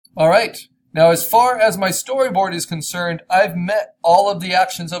All right. Now, as far as my storyboard is concerned, I've met all of the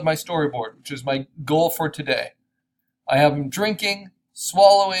actions of my storyboard, which is my goal for today. I have him drinking,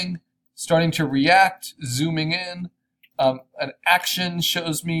 swallowing, starting to react, zooming in. An action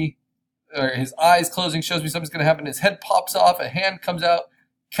shows me, or his eyes closing shows me something's going to happen. His head pops off, a hand comes out,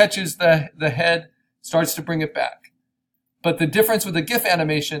 catches the head, starts to bring it back. But the difference with a GIF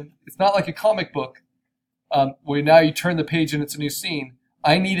animation, it's not like a comic book where now you turn the page and it's a new scene.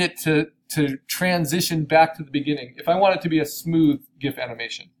 I need it to transition back to the beginning. If I want it to be a smooth GIF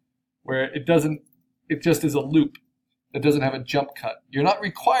animation, where it just is a loop that doesn't have a jump cut. You're not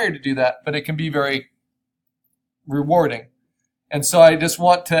required to do that, but it can be very rewarding. And so I just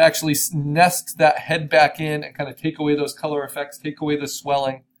want to actually nest that head back in and kind of take away those color effects, take away the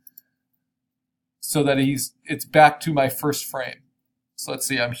swelling, so that it's back to my first frame. So let's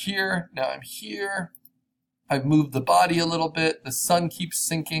see, I'm here, now I'm here. I've moved the body a little bit. The sun keeps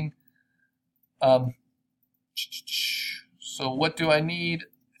sinking. So what do I need?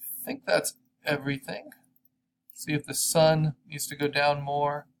 I think that's everything. See if the sun needs to go down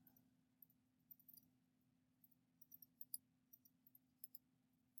more.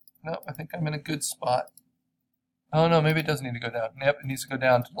 No, I think I'm in a good spot. Oh no, maybe it doesn't need to go down. Yep, it needs to go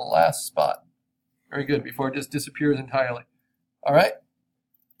down to the last spot. Very good, before it just disappears entirely. All right.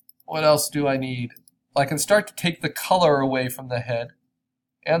 What else do I need? I can start to take the color away from the head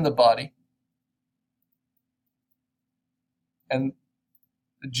and the body. And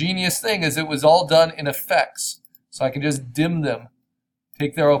the genius thing is it was all done in effects. So I can just dim them,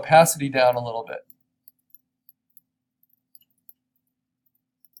 take their opacity down a little bit.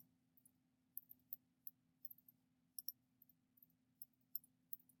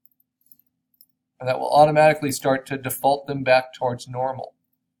 And that will automatically start to default them back towards normal.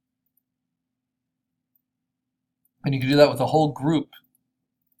 And you can do that with a whole group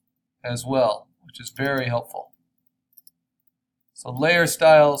as well, which is very helpful. So layer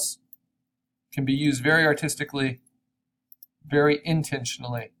styles can be used very artistically, very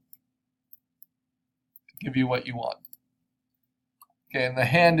intentionally to give you what you want. Okay, and the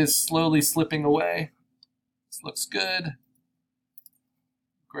hand is slowly slipping away. This looks good.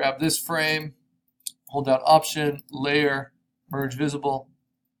 Grab this frame, hold down Option, Layer, Merge Visible.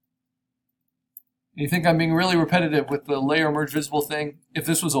 You think I'm being really repetitive with the layer merge visible thing? If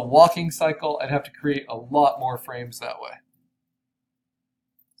this was a walking cycle, I'd have to create a lot more frames that way.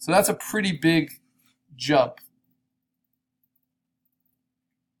 So that's a pretty big jump.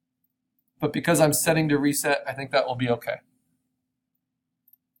 But because I'm setting to reset, I think that will be okay.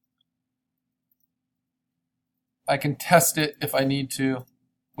 I can test it if I need to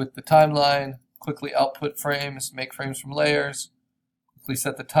with the timeline, quickly output frames, make frames from layers, quickly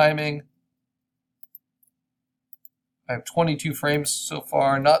set the timing. I have 22 frames so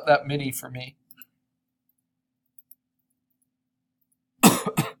far, not that many for me.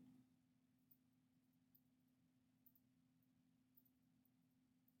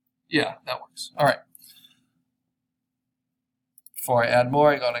 Yeah, that works. All right. Before I add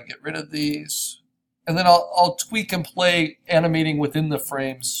more, I gotta get rid of these. And then I'll tweak and play animating within the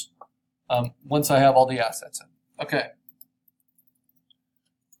frames once I have all the assets in. Okay.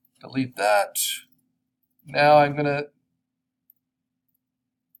 Delete that. Now I'm gonna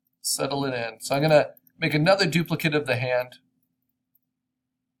settle it in. So I'm gonna make another duplicate of the hand.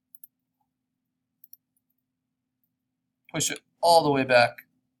 Push it all the way back.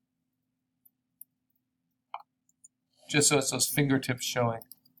 Just so it's those fingertips showing.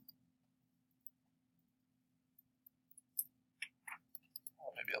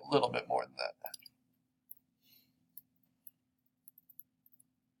 Maybe a little bit more than that.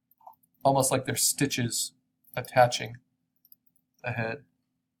 Almost like they're stitches attaching the head.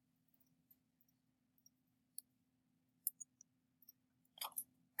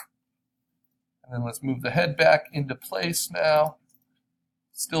 And then let's move the head back into place now.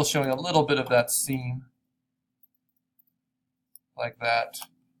 Still showing a little bit of that seam. Like that.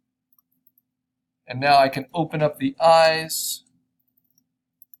 And now I can open up the eyes.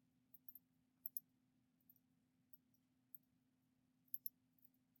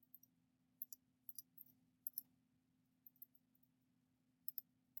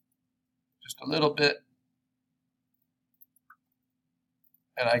 Just a little bit.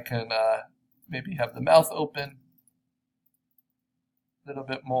 And I can maybe have the mouth open a little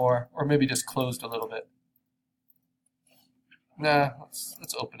bit more, or maybe just closed a little bit. Nah,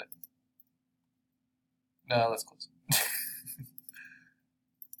 let's open it. No, let's close it.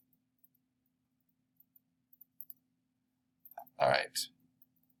 All right.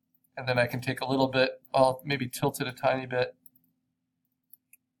 And then I can take a little bit, I'll maybe tilt it a tiny bit.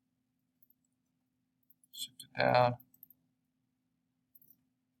 Shift it down.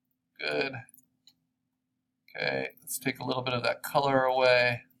 Good. Okay, let's take a little bit of that color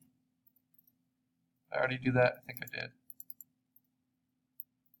away. Did I already do that? I think I did.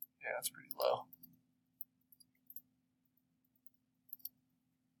 Yeah, that's pretty low.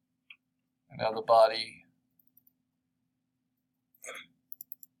 And now the body.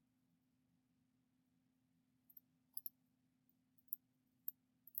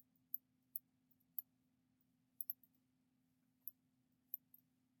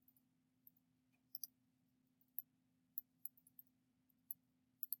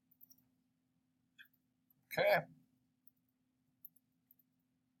 Okay.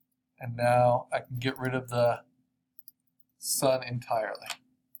 And now I can get rid of the sun entirely.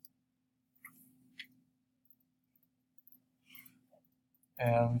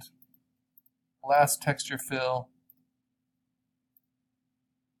 And last texture fill.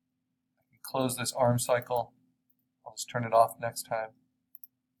 I can close this arm cycle. I'll just turn it off next time.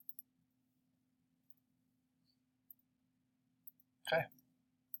 Okay.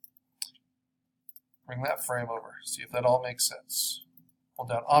 Bring that frame over, see if that all makes sense. Hold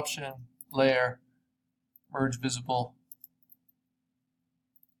down Option, Layer, Merge Visible,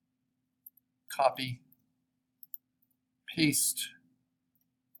 Copy, Paste.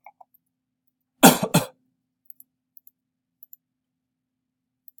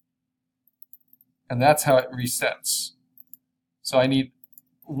 And that's how it resets. So I need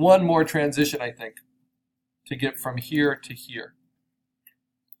one more transition, I think, to get from here to here.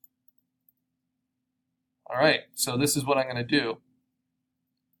 All right, so this is what I'm going to do.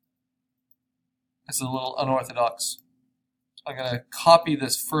 This is a little unorthodox. I'm going to copy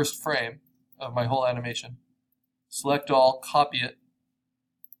this first frame of my whole animation. Select all, copy it.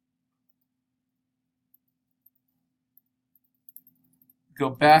 Go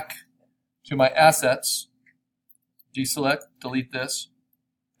back to my assets, deselect, delete this,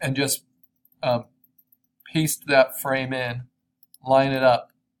 and just paste that frame in, line it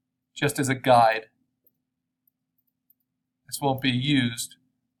up, just as a guide. This won't be used,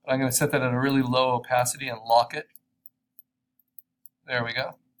 but I'm going to set that at a really low opacity and lock it. There we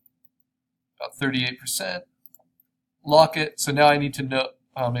go. About 38%. Lock it. So now I need to know,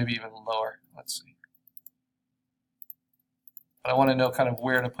 maybe even lower. Let's see. But I want to know kind of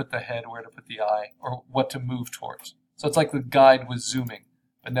where to put the head, where to put the eye, or what to move towards. So it's like the guide was zooming,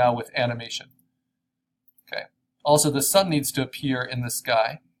 but now with animation. Okay. Also, the sun needs to appear in the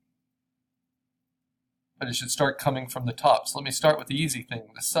sky, but it should start coming from the top. So let me start with the easy thing,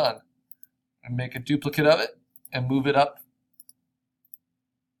 the sun, and make a duplicate of it and move it up.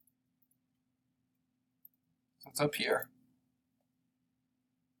 So it's up here.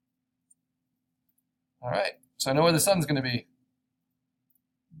 All right, so I know where the sun's going to be.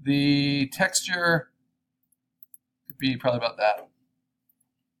 The texture could be probably about that.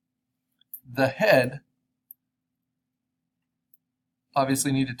 The head,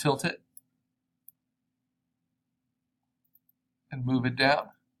 obviously need to tilt it and move it down.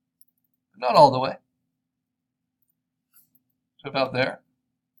 Not all the way. So about there.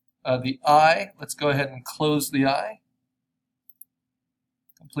 The eye, let's go ahead and close the eye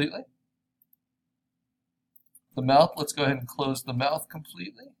completely. The mouth, let's go ahead and close the mouth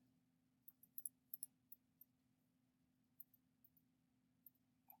completely.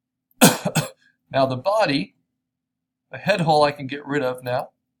 Now the body, the head hole I can get rid of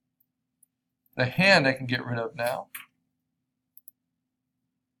now. The hand I can get rid of now.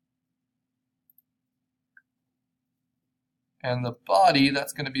 And the body,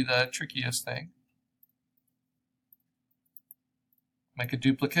 that's going to be the trickiest thing. Make a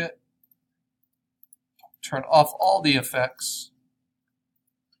duplicate. Turn off all the effects.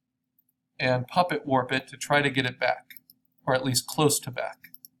 And puppet warp it to try to get it back. Or at least close to back.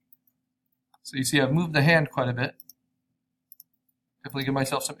 So you see I've moved the hand quite a bit. Definitely give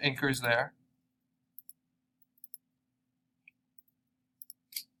myself some anchors there.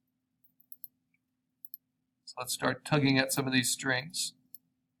 So let's start tugging at some of these strings.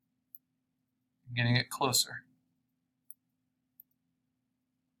 Getting it closer.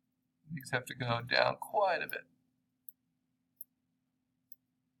 These have to go down quite a bit.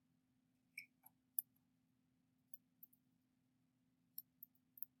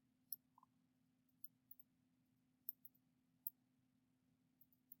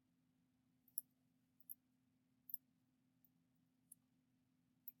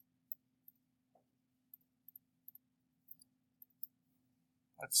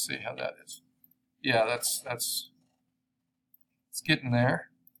 Let's see how that is. Yeah, that's it's getting there.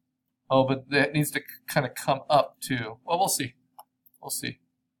 Oh, but that needs to kind of come up too. Well, we'll see. We'll see.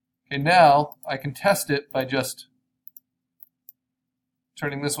 Okay, now I can test it by just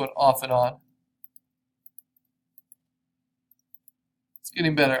turning this one off and on. It's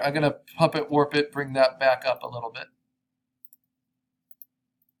getting better. I'm going to puppet warp it, bring that back up a little bit.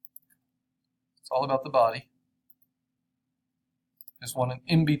 It's all about the body. Just want an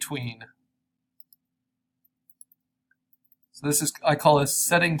in-between. So this is, I call this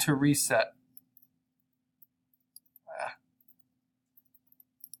setting to reset.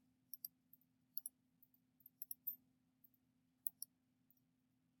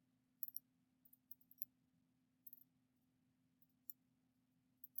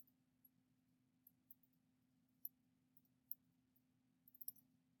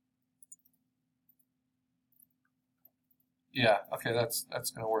 Yeah, okay, that's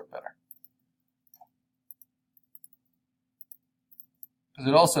going to work better. Because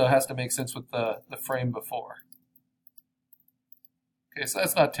it also has to make sense with the frame before. Okay, so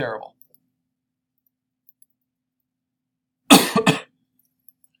that's not terrible.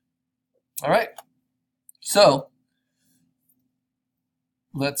 All right, so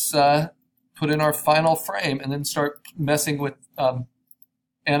let's put in our final frame and then start messing with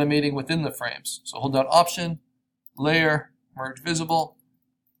animating within the frames. So hold down Option, Layer, Merge Visible,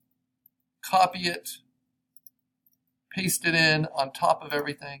 copy it, paste it in on top of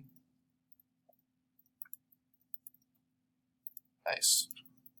everything. Nice.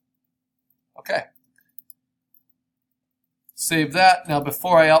 Okay. Save that. Now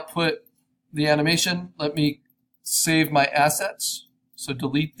before I output the animation, let me save my assets. So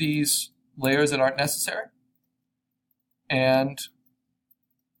delete these layers that aren't necessary and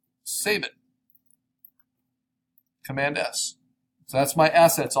save it. Command S. So that's my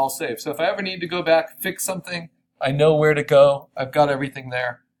assets all saved. So if I ever need to go back, fix something, I know where to go. I've got everything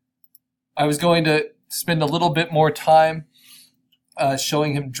there. I was going to spend a little bit more time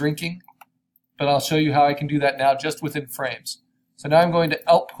showing him drinking, but I'll show you how I can do that now just within frames. So now I'm going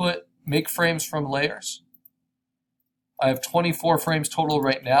to output make frames from layers. I have 24 frames total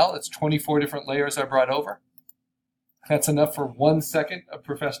right now. That's 24 different layers I brought over. That's enough for 1 second of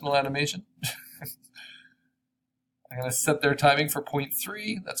professional animation. I'm going to set their timing for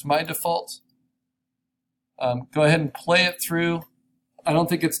 0.3. That's my default. Go ahead and play it through. I don't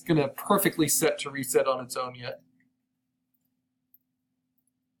think it's going to perfectly set to reset on its own yet.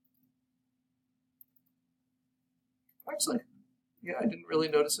 Actually, yeah, I didn't really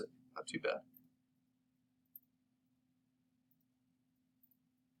notice it. Not too bad.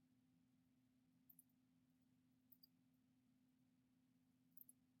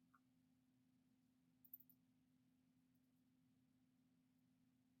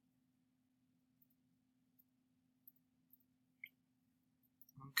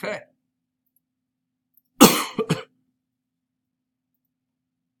 Okay.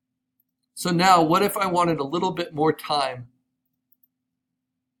 So now, what if I wanted a little bit more time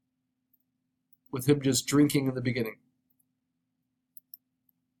with him just drinking in the beginning?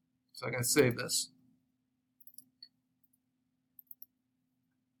 So I'm going to save this.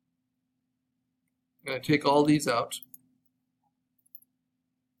 I'm going to take all these out.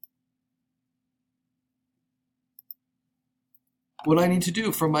 What I need to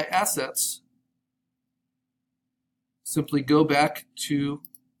do for my assets, simply go back to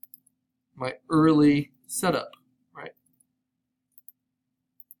my early setup, right?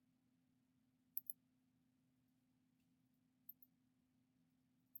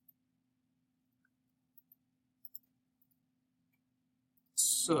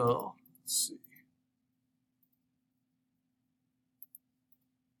 So, let's see.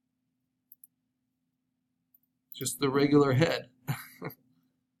 Just the regular head.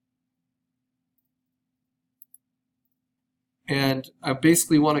 And I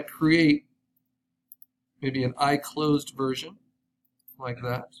basically want to create maybe an eye closed version like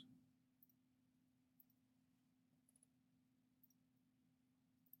that.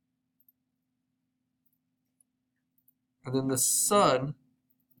 And then the sun,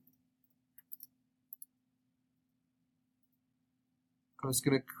 I was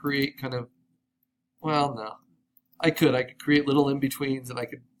going to create kind of, well, no. I could create little in-betweens and I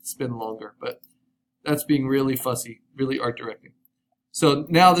could spin longer, but that's being really fussy, really art directing. So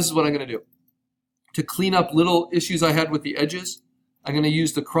now this is what I'm going to do. To clean up little issues I had with the edges, I'm going to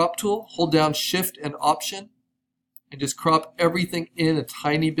use the crop tool, hold down Shift and Option, and just crop everything in a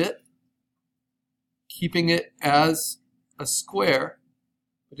tiny bit, keeping it as a square,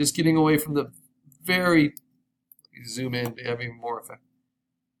 but just getting away from the very, zoom in to have even more effect,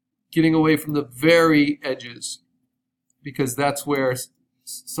 getting away from the very edges, because that's where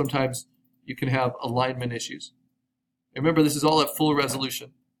sometimes you can have alignment issues. Remember, this is all at full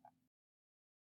resolution.